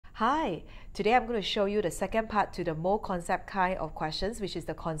Hi, today I'm going to show you the second part to the mole concept kind of questions, which is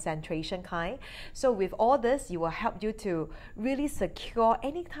the concentration kind. So with all this, you will help you to really secure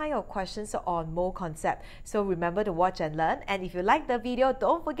any kind of questions on mole concept. So remember to watch and learn. And if you like the video,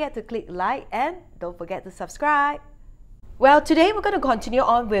 don't forget to click like and don't forget to subscribe. Well, today we're going to continue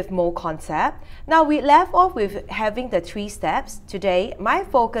on with mole concept. Now we left off with having the 3 steps. Today, my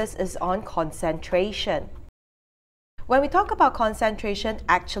focus is on concentration. When we talk about concentration,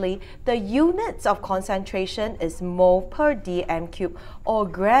 actually, the units of concentration is mole per dm cube or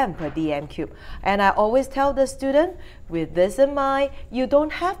gram per dm cube. And I always tell the student, with this in mind, you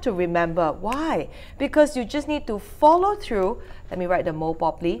don't have to remember. Why? Because you just need to follow through, let me write the mole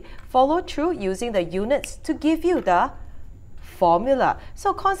properly, follow through using the units to give you the formula.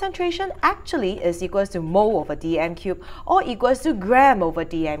 So concentration actually is equals to mole over dm cube or equals to gram over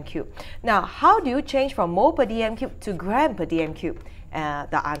dm cube. Now, how do you change from mole per dm cube to gram per dm cube?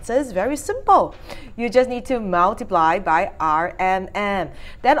 The answer is very simple. You just need to multiply by RMM.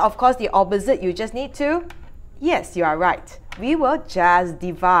 Then, of course, the opposite, you just need to, yes, you are right. We will just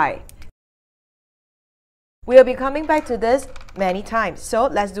divide. We'll be coming back to this many times. So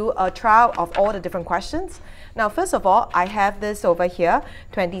let's do a trial of all the different questions. Now, first of all, I have this over here,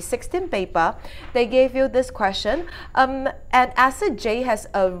 2016 paper. They gave you this question. An acid J has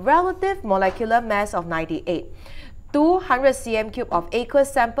a relative molecular mass of 98. 200 cm cube of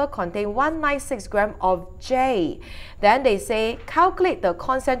aqueous sample contain 196 gram of J. Then they say, calculate the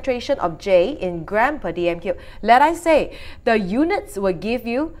concentration of J in gram per dm cube. Let I say, the units will give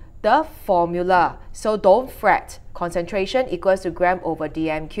you the formula. So don't fret. Concentration equals to gram over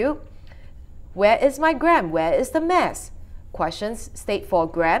dm cube. Where is my gram? Where is the mass? Questions state for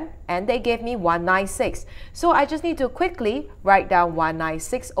gram and they gave me 196. So I just need to quickly write down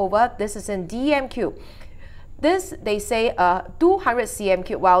 196 over, this is in dm cube. This, they say 200 cm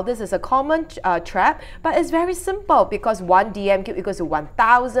cube. Well, this is a common trap, but it's very simple because 1 dm cube equals to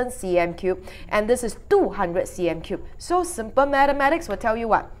 1000 cm cube and this is 200 cm cube. So simple mathematics will tell you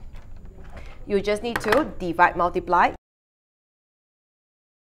what? You just need to divide, multiply,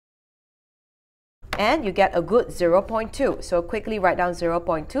 and you get a good 0.2. So quickly write down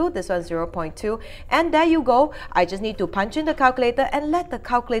 0.2, this one 0.2, and there you go. I just need to punch in the calculator and let the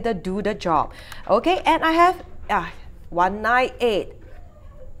calculator do the job. Okay, and I have 198.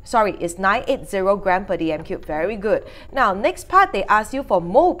 Sorry, it's 980 gram per dm cube. Very good. Now, next part, they ask you for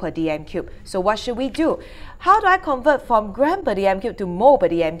mole per dm cube. So what should we do? How do I convert from gram per dm cube to mole per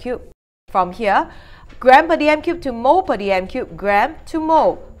dm cube? From here, gram per dm cube to mole per dm cube, gram to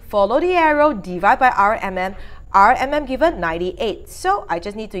mole. Follow the arrow, divide by RMM. RMM given 98. So I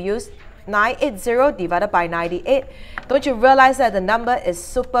just need to use 980 divided by 98. Don't you realize that the number is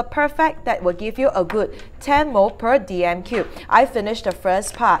super perfect? That will give you a good 10 mole per dm cube. I finished the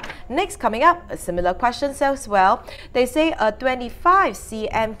first part. Next, coming up, a similar questions as well. They say a 25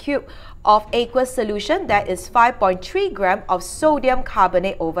 cm cube of aqueous solution, that is 5.3 gram of sodium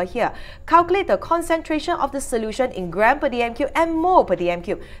carbonate over here. Calculate the concentration of the solution in gram per dm cube and mole per dm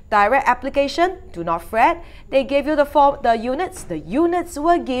cube. Direct application, do not fret. They gave you the units. The units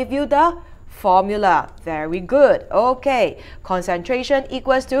will give you the formula. Very good. Okay, concentration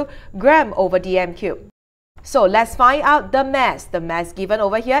equals to gram over dm cube. So let's find out the mass. The mass given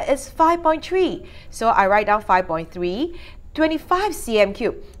over here is 5.3. So I write down 5.3, 25 cm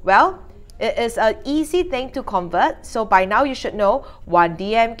cube. Well, it is an easy thing to convert. So by now you should know 1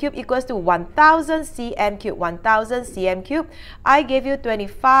 dm cube equals to 1000 cm cube. 1000 cm cube. I gave you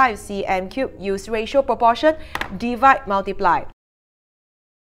 25 cm cube. Use ratio proportion. Divide, multiply.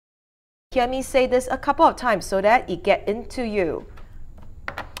 Hear me say this a couple of times so that it get into you.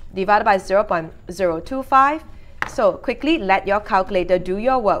 Divided by 0.025. So quickly let your calculator do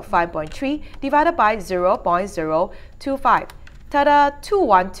your work. 5.3 divided by 0.025. Ta-da!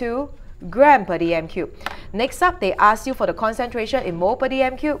 212 gram per dm cube. Next up, they ask you for the concentration in mole per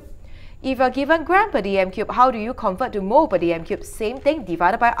dm cube. If you're given gram per dm cube, how do you convert to mole per dm cube? Same thing,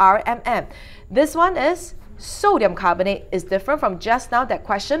 divided by RMM. This one is sodium carbonate. Is different from just now that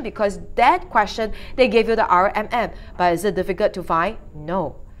question because that question, they gave you the RMM. But is it difficult to find?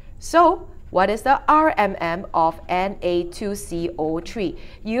 No. So, what is the RMM of Na2CO3?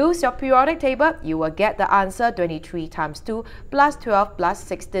 Use your periodic table. You will get the answer 23 times 2 plus 12 plus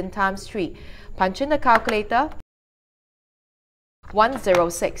 16 times 3. Punch in the calculator.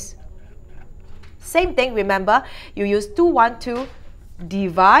 106. Same thing, remember, you use 212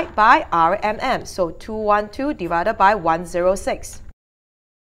 divide by RMM. So 212 divided by 106.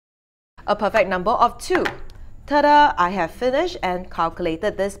 A perfect number of 2. Ta-da! I have finished and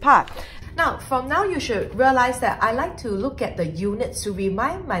calculated this part. Now, from now, you should realize that I like to look at the units to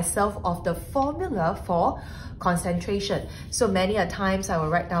remind myself of the formula for concentration. So many a times I will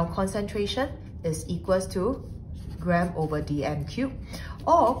write down concentration is equals to gram over dm cube,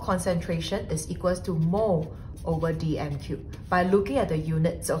 or concentration is equals to mole over dm cube by looking at the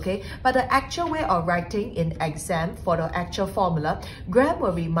units, okay? But the actual way of writing in exam for the actual formula, gram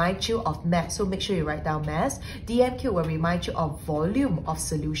will remind you of mass, so make sure you write down mass. dm cube will remind you of volume of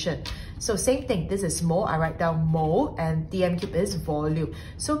solution. So same thing, this is mole, I write down mole, and dm cube is volume.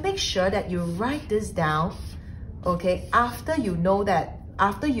 So make sure that you write this down, okay? After you know that,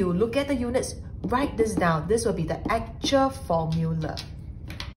 after you look at the units, write this down. This will be the actual formula.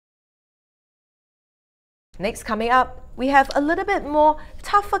 Next, coming up, we have a little bit more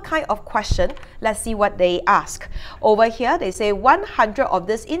tougher kind of question. Let's see what they ask. Over here, they say 100 of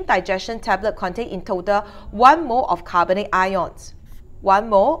this indigestion tablet contain in total 1 mole of carbonate ions. 1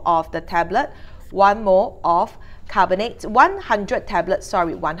 mole of the tablet, 1 mole of carbonate, 100 tablets,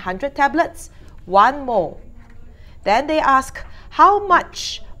 1 mole. Then they ask how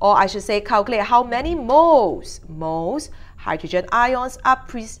much, or I should say calculate how many moles hydrogen ions are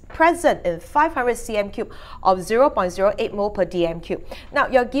present in 500 cm cube of 0.08 mole per dm cube. Now,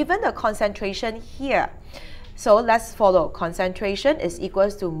 you're given the concentration here. So let's follow. Concentration is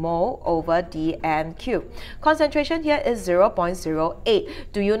equals to mole over dm cube. Concentration here is 0.08.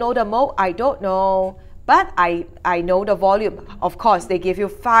 Do you know the mole? I don't know. But I know the volume. Of course, they give you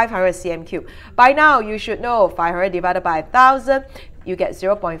 500 cm cube. By now, you should know 500 divided by 1000, you get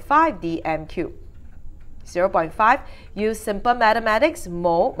 0.5 dm cube. 0.5, use simple mathematics,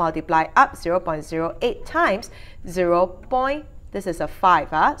 mole multiply up 0.08 times 0. This is a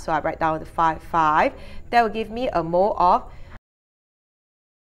 5, so I write down the 5. That will give me a mole of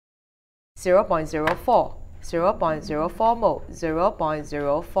 0.04. 0.04 mole.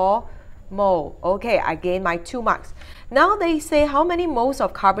 0.04 mole. Okay, I gain my 2 marks. Now they say how many moles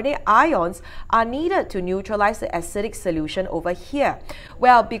of carbonate ions are needed to neutralize the acidic solution over here.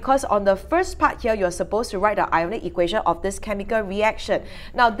 Well, because on the first part here, you're supposed to write the ionic equation of this chemical reaction.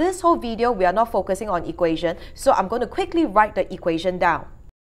 Now, this whole video, we are not focusing on equation, so I'm going to quickly write the equation down.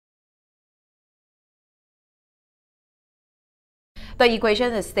 The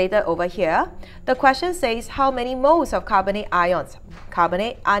equation is stated over here. The question says how many moles of carbonate ions,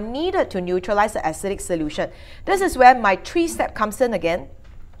 carbonate, are needed to neutralize the acidic solution. This is where my 3-step comes in again.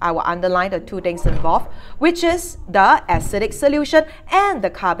 I will underline the 2 things involved, which is the acidic solution and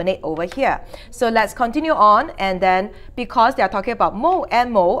the carbonate over here. So let's continue on, and then because they are talking about mole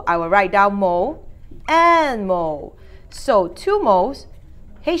and mole, I will write down mole and mole. So 2 moles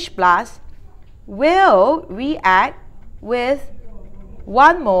H plus will react with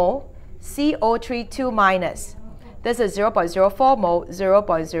 1 mole CO3 2 minus. This is 0.04 mole,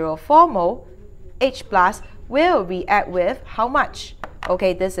 0.04 mole. H plus will react with how much?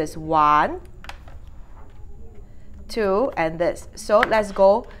 Okay, this is 1, 2, and this. So let's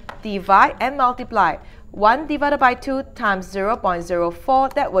go divide and multiply. 1 divided by 2 times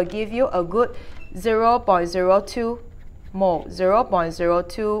 0.04, that will give you a good 0.02 mole,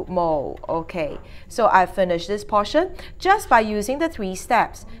 0.02 mole. Okay, so I finished this portion just by using the 3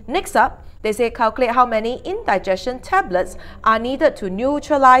 steps. Next up, they say calculate how many indigestion tablets are needed to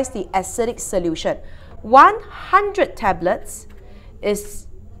neutralize the acidic solution. 100 tablets is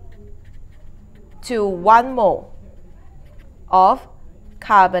to 1 mole of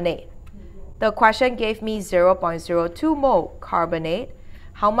carbonate. The question gave me 0.02 mole carbonate.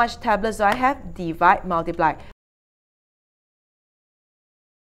 How much tablets do I have? Divide, multiply.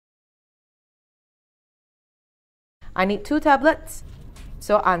 I need 2 tablets,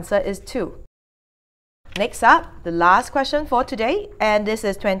 so answer is 2. Next up, the last question for today, and this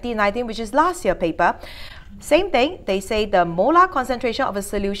is 2019, which is last year paper. Same thing, they say the molar concentration of a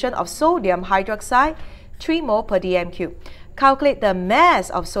solution of sodium hydroxide, 3 mole per dm cube. Calculate the mass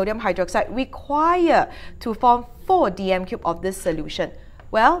of sodium hydroxide required to form 4 dm cube of this solution.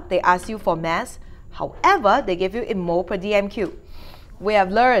 Well, they ask you for mass, however, they give you in mole per dm cube. We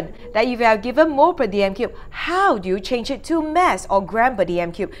have learned that if you are given mole per dm cube, how do you change it to mass or gram per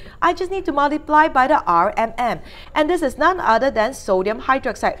dm cube? I just need to multiply by the RMM. And this is none other than sodium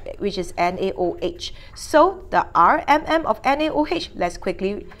hydroxide, which is NaOH. So the RMM of NaOH, let's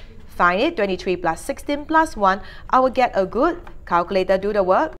quickly find it. 23 plus 16 plus 1. I will get a good calculator, do the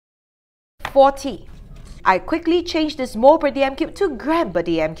work. 40. I quickly change this mole per dm cube to gram per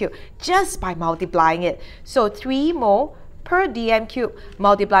dm cube just by multiplying it. So 3 mole per dm cube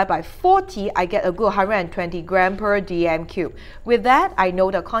multiplied by 40, I get a good 120 gram per dm cube. With that, I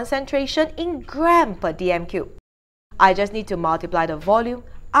know the concentration in gram per dm cube. I just need to multiply the volume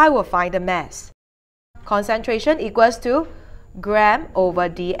I will find the mass. Concentration equals to gram over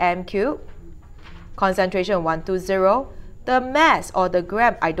dm cube. Concentration 120. The mass or the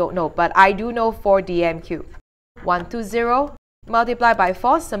gram, I don't know, but I do know 4 dm cube. 120 multiplied by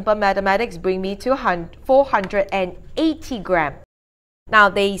 4, simple mathematics, bring me to 480 gram. Now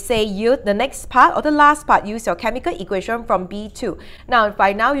they say use the next part or the last part, use your chemical equation from B2. Now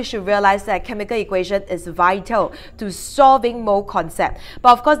by now you should realize that chemical equation is vital to solving mole concept.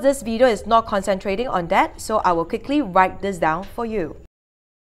 But of course this video is not concentrating on that, so I will quickly write this down for you.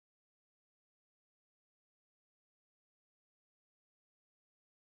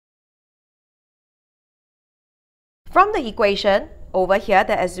 From the equation over here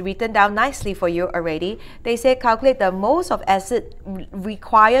that is written down nicely for you already, they say calculate the moles of acid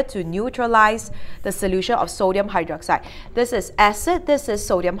required to neutralize the solution of sodium hydroxide. This is acid, this is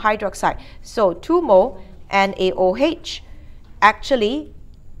sodium hydroxide. So 2 mole NaOH actually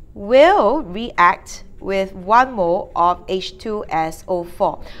will react with 1 mole of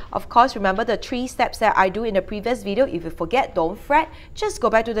H2SO4. Of course, remember the 3 steps that I do in the previous video. If you forget, don't fret. Just go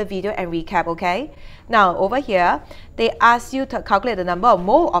back to the video and recap, okay? Now, over here, they ask you to calculate the number of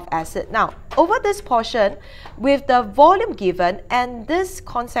mole of acid. Now, over this portion, with the volume given and this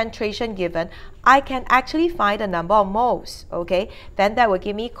concentration given, I can actually find the number of moles, okay? Then that will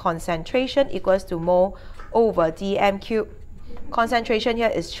give me concentration equals to mole over dm cube. Concentration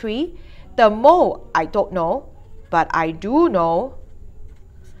here is 3. The mole, I don't know, but I do know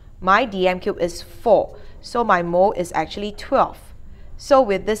my dm cube is 4. So my mole is actually 12. So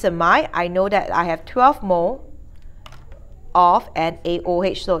with this in mind, I know that I have 12 mole of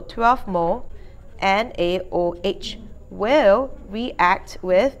NaOH. So 12 mole NaOH will react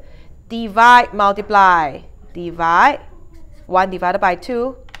with divide, multiply. Divide 1 divided by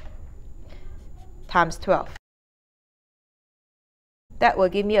 2 times 12. That will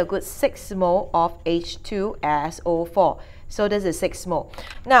give me a good 6 mole of H2SO4. So this is 6 mole.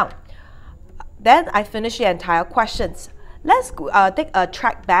 Now, then I finish the entire questions. Let's take a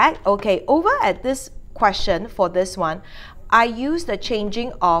track back. Okay, over at this question for this one, I use the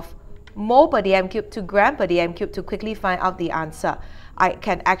changing of mole per dm cube to gram per dm cube to quickly find out the answer. I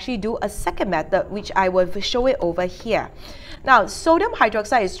can actually do a second method, which I will show it over here. Now, sodium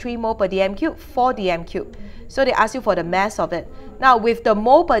hydroxide is 3 mole per dm cube, 4 dm cube. So they ask you for the mass of it. Now, with the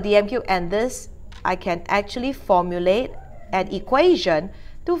mole per dm cube and this, I can actually formulate an equation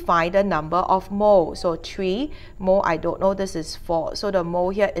to find the number of mole. So 3 mole, I don't know, this is 4. So the mole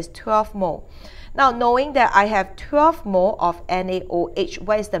here is 12 mole. Now, knowing that I have 12 mole of NaOH,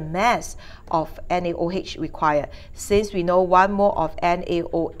 what is the mass of NaOH required? Since we know 1 mole of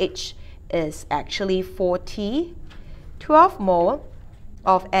NaOH is actually 40, 12 mole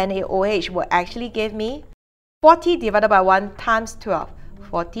of NaOH will actually give me 40 divided by 1 times 12.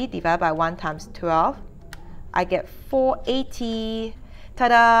 40 divided by 1 times 12, I get 480.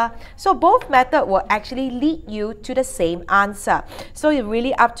 Ta-da! So both methods will actually lead you to the same answer. So it's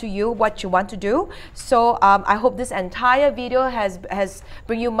really up to you what you want to do. So I hope this entire video has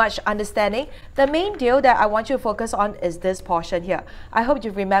bring you much understanding. The main deal that I want you to focus on is this portion here. I hope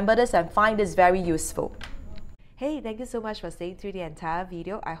you remember this and find this very useful. Hey, thank you so much for staying through the entire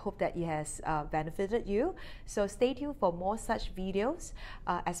video. I hope that it has benefited you. So stay tuned for more such videos,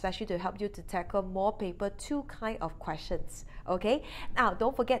 especially to help you to tackle more paper 2 kind of questions. Okay? Now,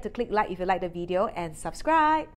 don't forget to click like if you like the video and subscribe.